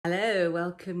Hello,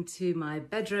 welcome to my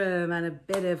bedroom and a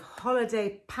bit of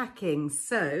holiday packing.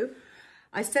 So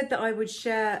I said that I would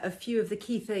share a few of the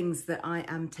key things that I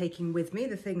am taking with me,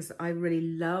 the things that I really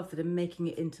love that are making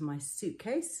it into my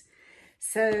suitcase.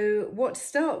 So what to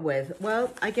start with?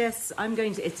 Well, I guess I'm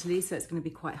going to Italy, so it's going to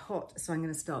be quite hot. So I'm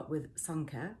going to start with sun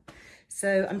care.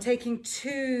 So I'm taking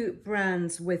two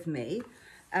brands with me.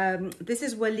 This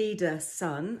is Weleda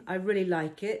Sun. I really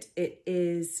like it. It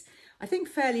is, I think,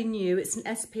 fairly new. It's an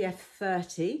SPF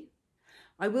 30.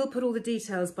 I will put all the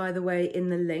details, by the way, in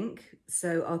the link.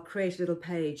 So I'll create a little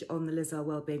page on the Earle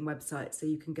Wellbeing website so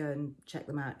you can go and check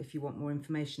them out if you want more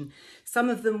information. Some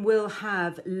of them will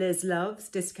have Liz Loves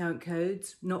discount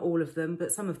codes, not all of them,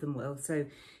 but some of them will. So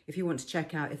if you want to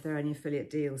check out if there are any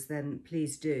affiliate deals, then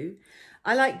please do.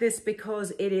 I like this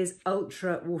because it is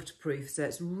ultra waterproof, so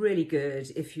it's really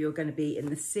good if you're going to be in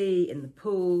the sea, in the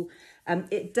pool.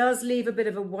 It does leave a bit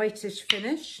of a whitish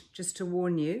finish, just to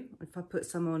warn you. If I put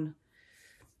some on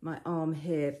my arm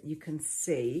here, you can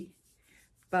see,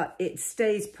 but it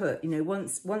stays put. You know,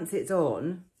 once it's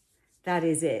on, that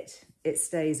is it. It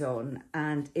stays on,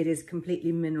 and it is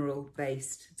completely mineral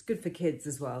based. It's good for kids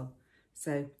as well.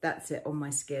 So that's it on my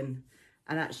skin.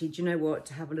 And actually, do you know what?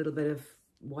 To have a little bit of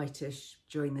whitish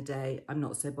during the day, I'm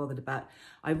not so bothered about.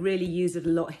 I really use it a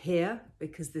lot here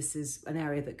because this is an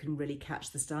area that can really catch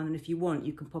the sun. And if you want,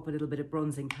 you can pop a little bit of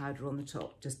bronzing powder on the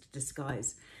top just to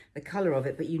disguise the colour of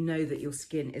it, but you know that your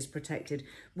skin is protected.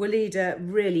 Weleda,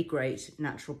 really great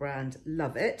natural brand,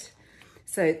 love it.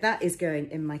 So that is going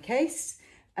in my case.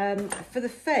 For the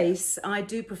face, I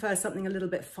do prefer something a little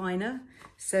bit finer.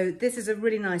 So this is a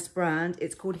really nice brand.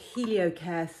 It's called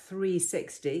HelioCare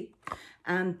 360.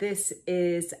 And this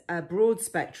is a broad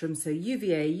spectrum, so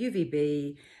UVA,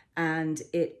 UVB, and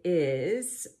it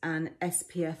is an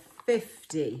SPF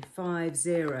 50.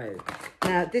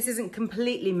 Now, this isn't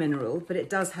completely mineral, but it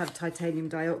does have titanium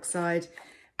dioxide,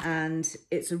 and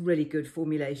it's a really good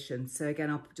formulation. So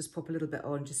again, I'll just pop a little bit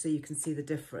on just so you can see the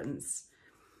difference.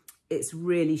 It's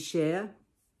really sheer,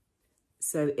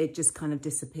 so it just kind of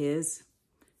disappears.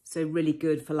 So really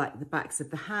good for like the backs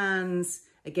of the hands.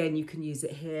 Again, you can use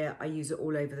it here. I use it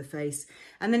all over the face.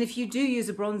 And then if you do use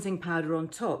a bronzing powder on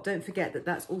top, don't forget that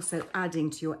that's also adding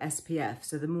to your SPF.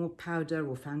 So the more powder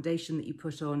or foundation that you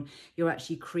put on, you're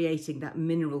actually creating that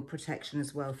mineral protection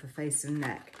as well for face and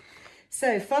neck.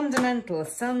 So fundamental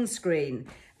sunscreen.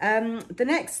 The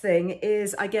next thing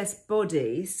is, I guess,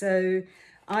 body. So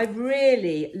I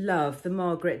really love the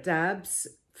Margaret Dabbs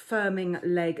Firming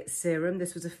Leg Serum.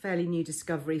 This was a fairly new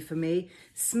discovery for me.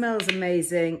 Smells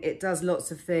amazing. It does lots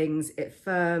of things. It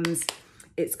firms.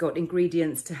 It's got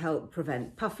ingredients to help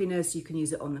prevent puffiness. You can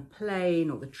use it on the plane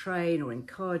or the train or in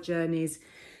car journeys.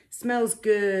 Smells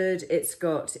good. It's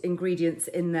got ingredients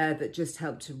in there that just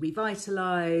help to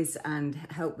revitalize and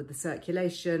help with the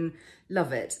circulation.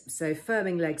 Love it. So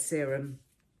Firming Leg Serum.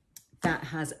 That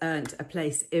has earned a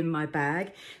place in my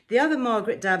bag. The other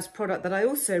Margaret Dabbs product that I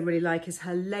also really like is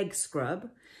her leg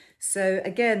scrub. So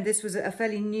again, this was a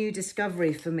fairly new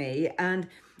discovery for me, and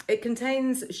it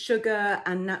contains sugar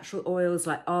and natural oils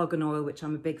like argan oil, which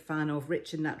I'm a big fan of,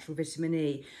 rich in natural vitamin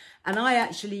E. And I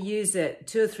actually use it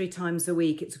 2 or 3 times a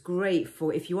week. It's great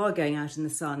for if you are going out in the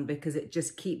sun because it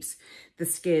just keeps the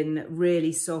skin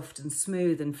really soft and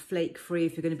smooth and flake free.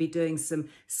 If you're going to be doing some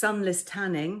sunless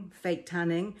tanning, fake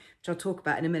tanning, which I'll talk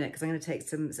about in a minute because I'm going to take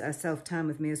some self-tan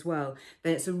with me as well,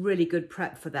 then it's a really good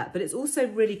prep for that. But it's also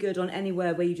really good on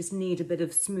anywhere where you just need a bit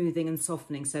of smoothing and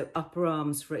softening. So upper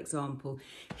arms, for example,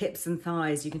 hips and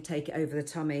thighs, you can take it over the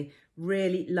tummy.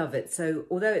 Really love it. So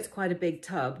although it's quite a big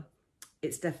tub,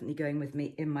 it's definitely going with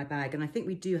me in my bag. And I think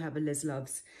we do have a Liz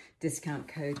Loves discount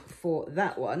code for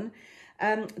that one.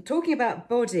 Talking about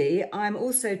body, I'm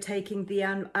also taking the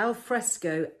Al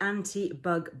Fresco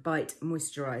Anti-Bug Bite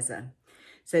Moisturiser.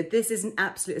 So this is an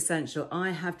absolute essential.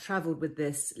 I have travelled with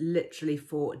this literally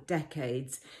for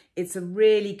decades. It's a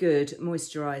really good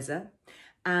moisturiser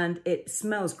and it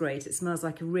smells great. It smells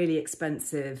like a really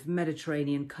expensive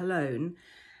Mediterranean cologne,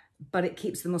 but it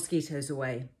keeps the mosquitoes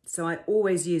away. So I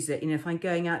always use it. You know, if I'm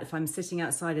going out, if I'm sitting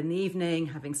outside in the evening,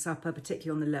 having supper,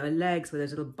 particularly on the lower legs where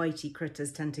those little bitey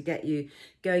critters tend to get you,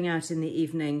 going out in the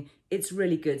evening, it's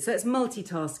really good. So it's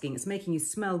multitasking. It's making you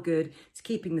smell good. It's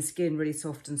keeping the skin really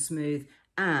soft and smooth,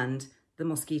 and the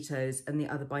mosquitoes and the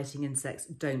other biting insects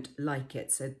don't like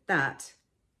it. So that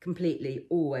completely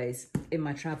always in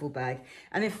my travel bag.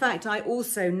 And in fact, I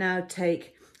also now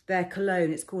take their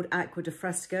cologne. It's called Acqua di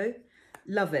Fresco.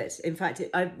 Love it. In fact,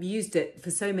 I've used it for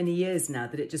so many years now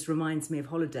that it just reminds me of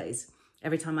holidays.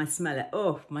 Every time I smell it,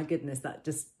 oh my goodness, that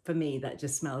just, for me, that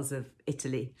just smells of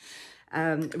Italy.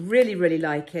 Really, really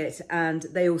like it. And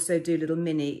they also do little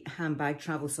mini handbag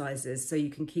travel sizes. So you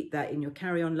can keep that in your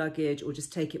carry-on luggage or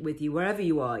just take it with you wherever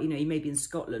you are. You know, you may be in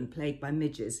Scotland plagued by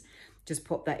midges. Just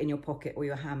pop that in your pocket or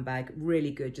your handbag.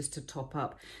 Really good just to top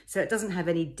up. So it doesn't have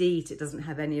any DEET. It doesn't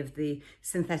have any of the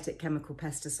synthetic chemical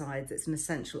pesticides. It's an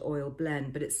essential oil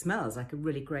blend, but it smells like a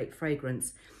really great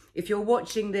fragrance. If you're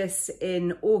watching this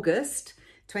in August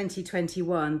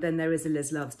 2021, then there is a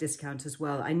Liz Loves discount as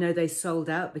well. I know they sold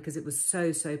out because it was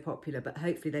so popular, but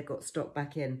hopefully they've got stock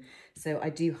back in. So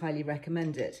I do highly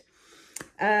recommend it.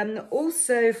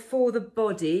 Also for the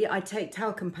body, I take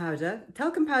talcum powder.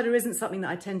 Talcum powder isn't something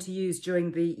that I tend to use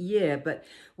during the year, but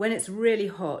when it's really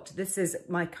hot, this is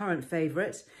my current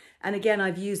favorite. And again,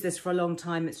 I've used this for a long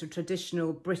time. It's a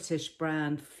traditional British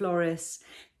brand, Floris.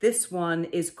 This one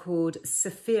is called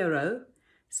Zafiro.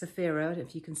 Zafiro, I don't know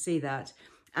if you can see that.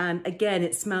 And again,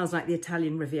 it smells like the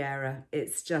Italian Riviera.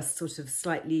 It's just sort of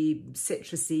slightly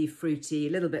citrusy, fruity, a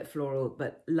little bit floral,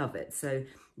 but love it. So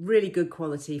really good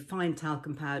quality, fine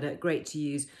talcum powder, great to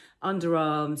use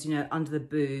underarms, you know, under the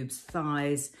boobs,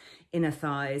 thighs, inner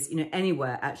thighs, you know,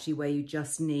 anywhere actually where you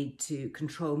just need to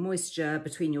control moisture,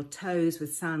 between your toes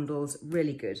with sandals,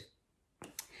 really good.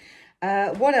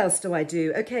 What else do I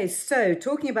do? Okay, so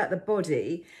talking about the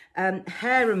body,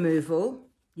 hair removal.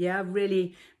 Yeah,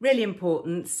 really, really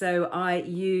important. So I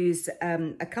use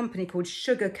a company called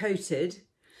Sugar Coated.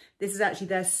 This is actually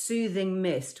their soothing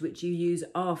mist, which you use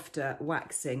after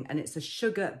waxing, and it's a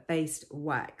sugar-based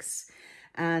wax.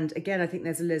 And again, I think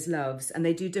there's a Liz Loves, and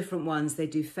they do different ones. They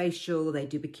do facial, they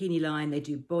do bikini line, they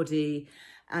do body.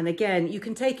 And again, you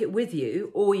can take it with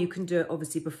you, or you can do it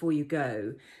obviously before you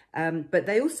go. But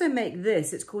they also make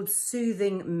this, it's called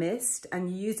Soothing Mist, and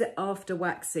you use it after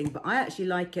waxing. But I actually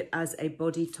like it as a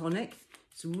body tonic.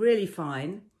 It's really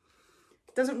fine.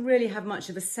 It doesn't really have much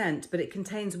of a scent, but it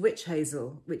contains witch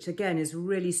hazel, which again is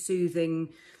really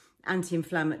soothing,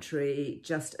 anti-inflammatory,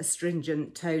 just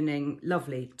astringent, toning,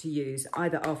 lovely to use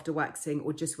either after waxing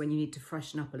or just when you need to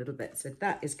freshen up a little bit. So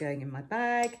that is going in my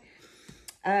bag.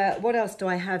 What else do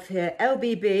I have here?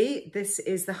 LBB, this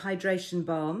is the hydration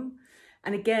balm.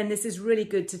 And again, this is really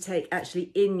good to take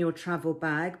actually in your travel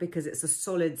bag because it's a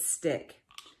solid stick.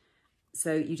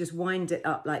 So you just wind it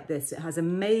up like this. It has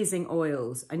amazing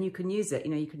oils and you can use it,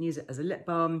 you know, you can use it as a lip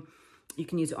balm. You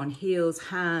can use it on heels,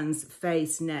 hands,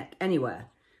 face, neck, anywhere.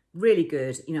 Really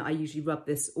good. You know, I usually rub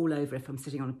this all over if I'm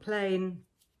sitting on a plane.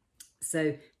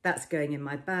 So that's going in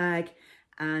my bag.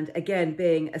 And again,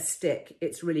 being a stick,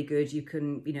 it's really good. You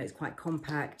can, you know, it's quite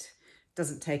compact,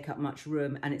 doesn't take up much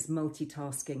room, and it's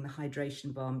multitasking, the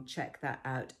hydration balm. Check that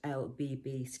out,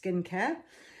 LBB Skincare.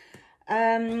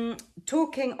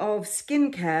 Talking of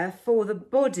skincare, for the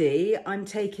body, I'm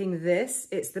taking this.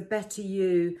 It's the Better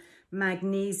You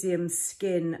Magnesium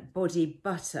Skin Body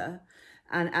Butter.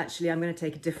 And actually, I'm going to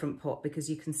take a different pot because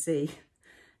you can see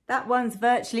that one's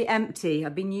virtually empty.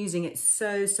 I've been using it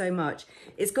so much.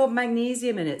 It's got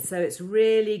magnesium in it, so it's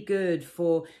really good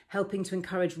for helping to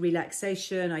encourage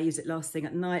relaxation. I use it last thing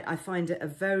at night. I find it a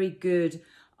very good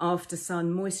after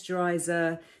sun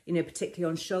moisturizer, you know, particularly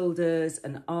on shoulders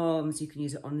and arms. You can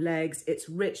use it on legs. It's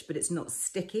rich, but it's not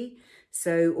sticky.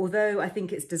 So although I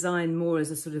think it's designed more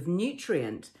as a sort of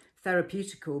nutrient,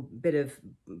 therapeutical bit of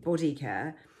body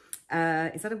care,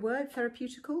 is that a word,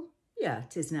 therapeutical? Yeah,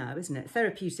 it is now, isn't it?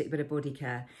 Therapeutic bit of body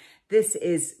care. This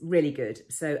is really good.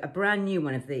 So a brand new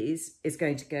one of these is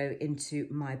going to go into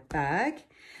my bag.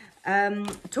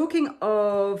 Talking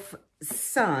of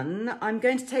sun, I'm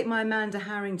going to take my Amanda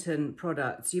Harrington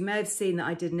products. You may have seen that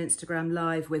I did an Instagram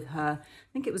live with her. I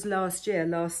think it was last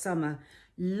summer.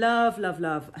 Love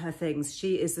her things.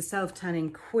 She is the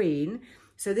self-tanning queen.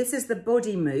 So this is the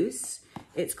body mousse.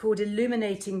 It's called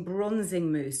Illuminating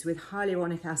Bronzing Mousse with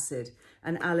hyaluronic acid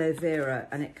and aloe vera,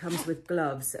 and it comes with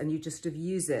gloves, and you just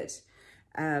use it.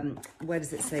 Where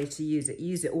does it say to use it?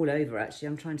 Use it all over, actually.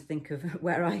 I'm trying to think of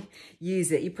where I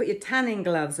use it. You put your tanning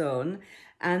gloves on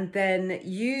and then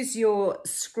use your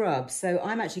scrub. So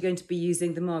I'm actually going to be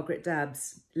using the Margaret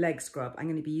Dabbs leg scrub. I'm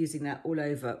going to be using that all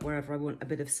over wherever I want a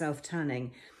bit of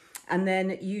self-tanning. And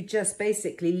then you just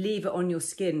basically leave it on your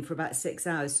skin for about 6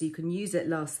 hours so you can use it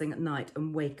last thing at night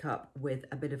and wake up with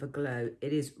a bit of a glow.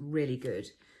 It is really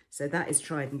good. So that is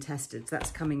tried and tested. So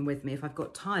that's coming with me. If I've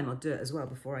got time, I'll do it as well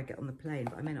before I get on the plane,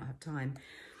 but I may not have time.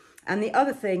 And the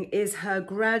other thing is her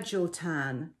gradual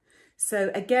tan.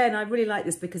 So again, I really like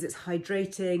this because it's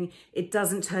hydrating. It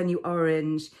doesn't turn you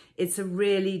orange. It's a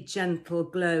really gentle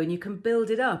glow and you can build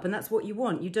it up. And that's what you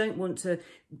want. You don't want to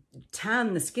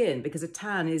tan the skin because a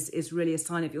tan is really a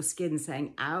sign of your skin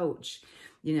saying, ouch.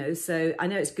 you know, so I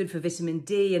know it's good for vitamin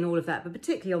D and all of that, but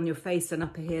particularly on your face and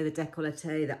upper here, the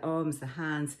décolleté, the arms, the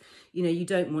hands, you know, you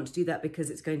don't want to do that because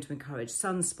it's going to encourage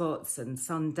sunspots and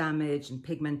sun damage and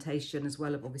pigmentation, as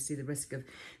well as obviously the risk of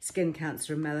skin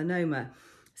cancer and melanoma.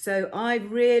 So I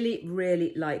really,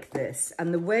 really like this.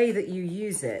 And the way that you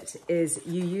use it is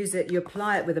you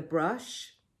apply it with a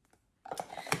brush.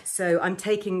 So I'm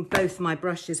taking both my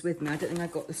brushes with me. I don't think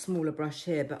I've got the smaller brush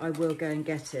here, but I will go and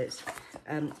get it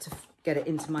to get it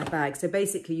into my bag. So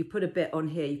basically you put a bit on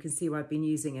here, you can see where I've been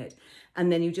using it,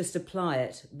 and then you just apply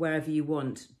it wherever you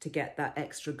want to get that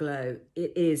extra glow.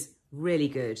 It is really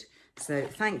good. So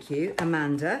thank you,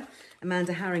 Amanda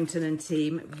Harrington and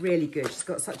team, really good. She's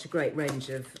got such a great range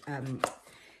of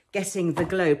getting the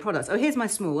glow products. Oh, here's my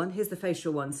small one, here's the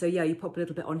facial one. So yeah, you pop a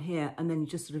little bit on here and then you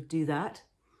just sort of do that.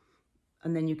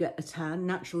 And then you get a tan,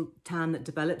 natural tan that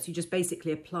develops. You just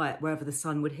basically apply it wherever the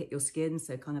sun would hit your skin.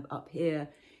 So kind of up here,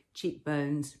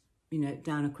 cheekbones, you know,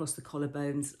 down across the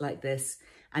collarbones like this.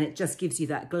 And it just gives you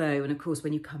that glow. And of course,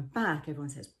 when you come back, everyone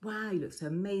says, wow, you look so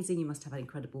amazing. You must have had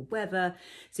incredible weather.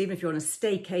 So even if you're on a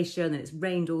staycation and it's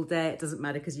rained all day, it doesn't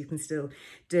matter because you can still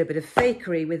do a bit of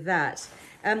fakery with that.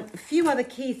 A few other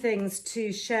key things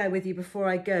to share with you before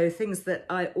I go, things that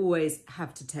I always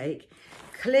have to take.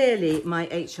 Clearly, my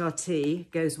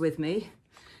HRT goes with me,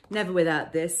 never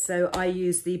without this. So I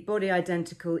use the Body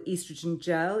Identical Estrogen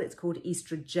Gel. It's called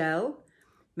Estrogel.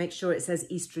 Make sure it says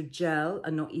Estrogel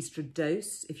and not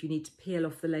Estradose. If you need to peel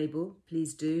off the label,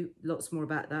 please do. Lots more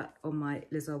about that on my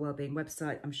Earle Wellbeing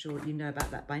website. I'm sure you know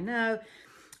about that by now.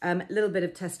 A little bit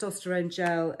of testosterone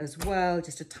gel as well,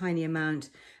 just a tiny amount.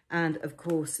 And of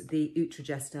course the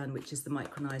Utrogestan, which is the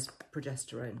micronized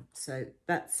progesterone. So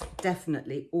that's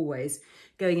definitely always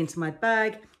going into my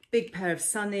bag. Big pair of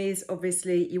sunnies.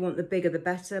 Obviously you want the bigger the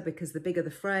better, because the bigger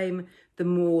the frame, the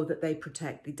more that they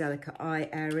protect the delicate eye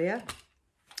area.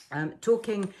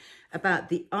 Talking about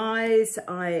the eyes,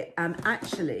 I am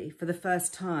actually for the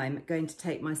first time going to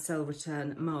take my Cell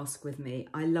Return mask with me.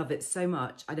 I love it so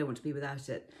much, I don't want to be without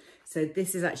it. So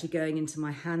this is actually going into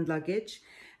my hand luggage.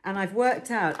 And I've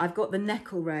worked out, I've got the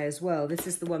neck array as well. This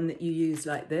is the one that you use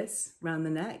like this, around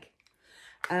the neck.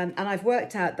 And I've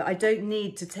worked out that I don't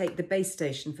need to take the base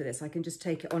station for this. I can just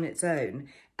take it on its own.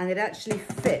 And it actually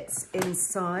fits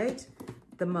inside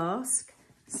the mask.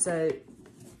 So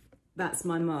that's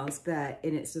my mask there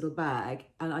in its little bag.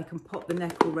 And I can pop the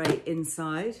neck array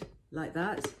inside like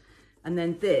that. And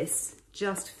then this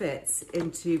just fits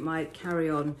into my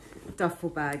carry-on duffel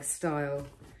bag style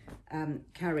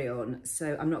carry-on.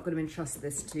 So I'm not going to entrust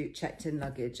this to checked-in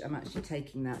luggage. I'm actually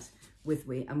taking that with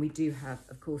me. And we do have,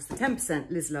 of course, the 10%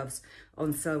 Liz Loves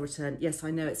on Cell Return. Yes,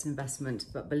 I know it's an investment,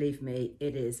 but believe me,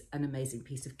 it is an amazing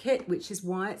piece of kit, which is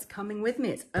why it's coming with me.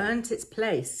 It's earned its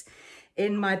place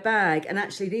in my bag. And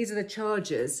actually, these are the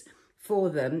chargers for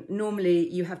them. Normally,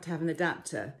 you have to have an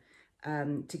adapter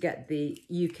to get the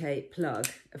UK plug.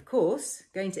 Of course,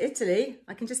 going to Italy,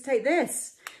 I can just take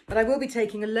this. But I will be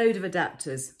taking a load of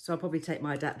adapters, so I'll probably take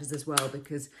my adapters as well,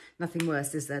 because nothing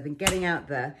worse is there than getting out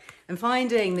there and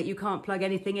finding that you can't plug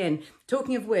anything in.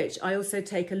 Talking of which, I also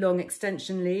take a long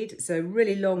extension lead, so a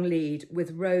really long lead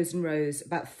with rows and rows,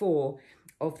 about 4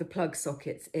 of the plug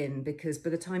sockets in, because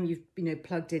by the time you've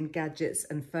plugged in gadgets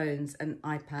and phones and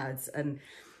iPads and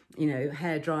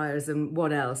hair dryers and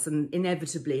what else, and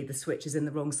inevitably the switch is in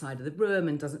the wrong side of the room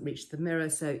and doesn't reach the mirror.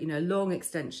 So a long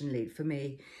extension lead for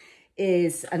me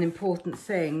is an important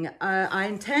thing. I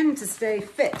intend to stay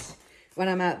fit when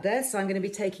I'm out there, so I'm going to be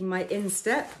taking my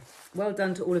Instep. Well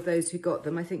done to all of those who got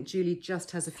them. I think Julie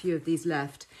just has a few of these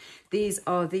left. These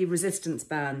are the resistance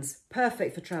bands,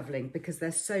 perfect for traveling because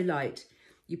they're so light.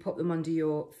 You pop them under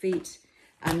your feet,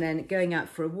 and then going out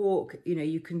for a walk,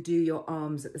 you can do your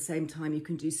arms at the same time. You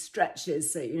can do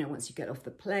stretches. So, once you get off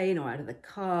the plane or out of the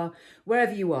car,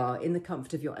 wherever you are, in the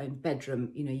comfort of your own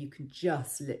bedroom, you can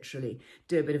just literally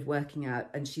do a bit of working out.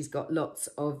 And she's got lots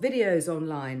of videos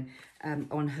online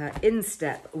on her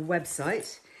Instep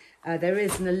website. There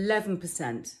is an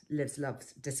 11% Liz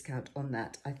Loves discount on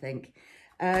that, I think.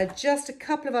 Just a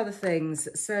couple of other things.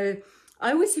 So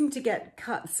I always seem to get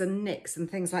cuts and nicks and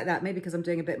things like that, maybe because I'm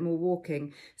doing a bit more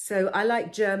walking. So I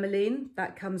like Germaline,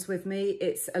 that comes with me.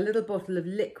 It's a little bottle of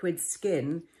liquid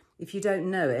skin. If you don't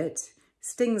know it,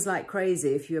 stings like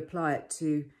crazy if you apply it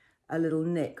to a little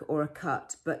nick or a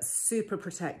cut, but super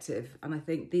protective. And I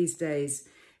think these days,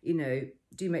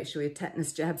 do make sure your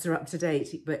tetanus jabs are up to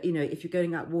date. But, if you're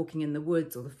going out walking in the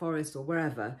woods or the forest or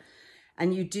wherever,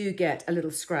 and you do get a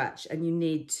little scratch and you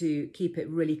need to keep it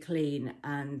really clean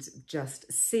and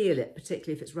just seal it,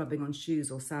 particularly if it's rubbing on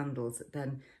shoes or sandals,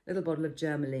 then a little bottle of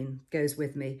Germaline goes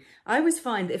with me. I always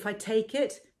find that if I take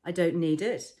it I don't need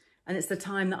it. And it's the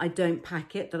time that I don't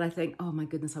pack it that I think, oh my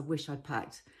goodness, I wish I'd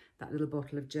packed that little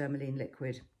bottle of Germaline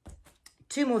liquid.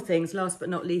 2 more things, last but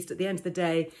not least. At the end of the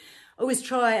day, always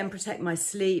try and protect my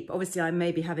sleep. Obviously, I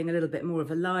may be having a little bit more of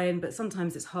a lie-in, but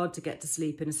sometimes it's hard to get to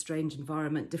sleep in a strange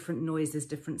environment, different noises,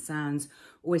 different sounds.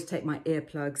 Always take my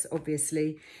earplugs,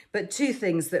 obviously. But 2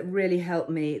 things that really help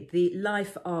me, the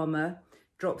Life Armour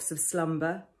Drops of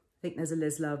Slumber. I think there's a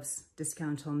Liz Loves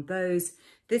discount on those.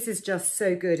 This is just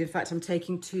so good. In fact, I'm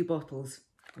taking 2 bottles.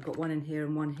 I've got one in here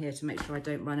and one here to make sure I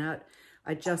don't run out.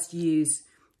 I just use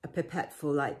a pipette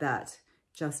full like that,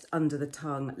 just under the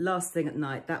tongue. Last thing at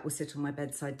night, that will sit on my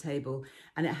bedside table,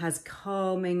 and it has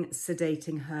calming,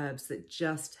 sedating herbs that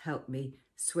just help me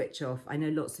switch off. I know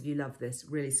lots of you love this,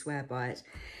 really swear by it.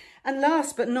 And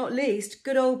last but not least,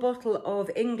 good old bottle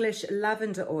of English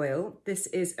lavender oil. This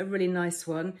is a really nice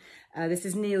one. This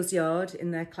is Neal's Yard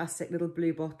in their classic little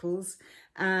blue bottles.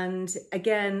 And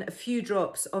again, a few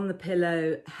drops on the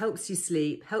pillow, helps you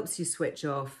sleep, helps you switch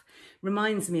off,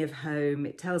 reminds me of home.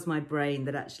 It tells my brain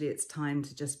that actually it's time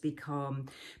to just be calm.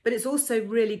 But it's also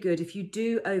really good if you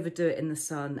do overdo it in the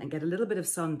sun and get a little bit of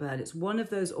sunburn. It's one of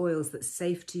those oils that's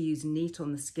safe to use neat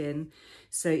on the skin.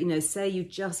 So, you know, say you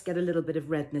just get a little bit of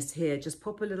redness here, just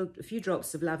pop a few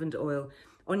drops of lavender oil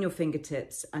on your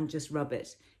fingertips and just rub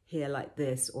it here like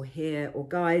this, or here, or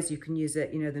guys, you can use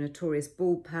it, you know, the notorious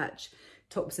bald patch,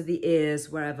 tops of the ears,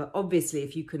 wherever. Obviously,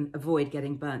 if you can avoid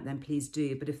getting burnt, then please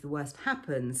do. But if the worst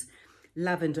happens,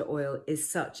 lavender oil is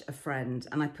such a friend.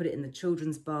 And I put it in the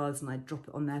children's baths and I drop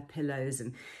it on their pillows.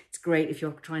 And it's great if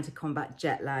you're trying to combat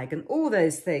jet lag and all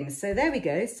those things. So there we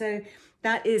go. So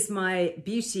that is my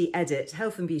beauty edit,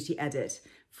 health and beauty edit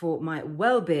for my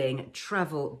Wellbeing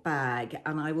travel bag.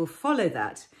 And I will follow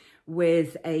that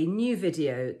with a new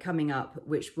video coming up,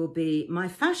 which will be my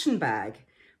fashion bag,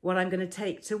 what I'm going to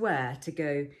take to wear to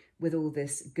go with all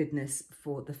this goodness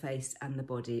for the face and the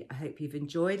body. I hope you've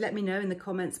enjoyed. Let me know in the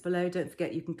comments below. Don't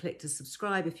forget you can click to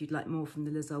subscribe if you'd like more from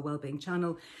the Earle Wellbeing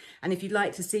channel. And if you'd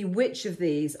like to see which of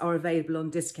these are available on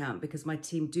discount, because my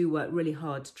team do work really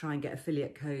hard to try and get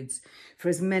affiliate codes for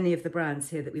as many of the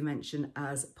brands here that we mention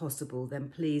as possible, then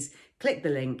please click the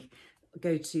link.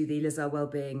 Go to the Earle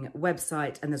Wellbeing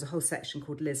website and there's a whole section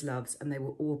called Liz Loves, and they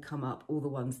will all come up, all the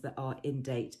ones that are in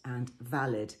date and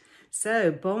valid. So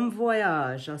bon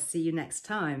voyage. I'll see you next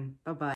time. Bye-bye.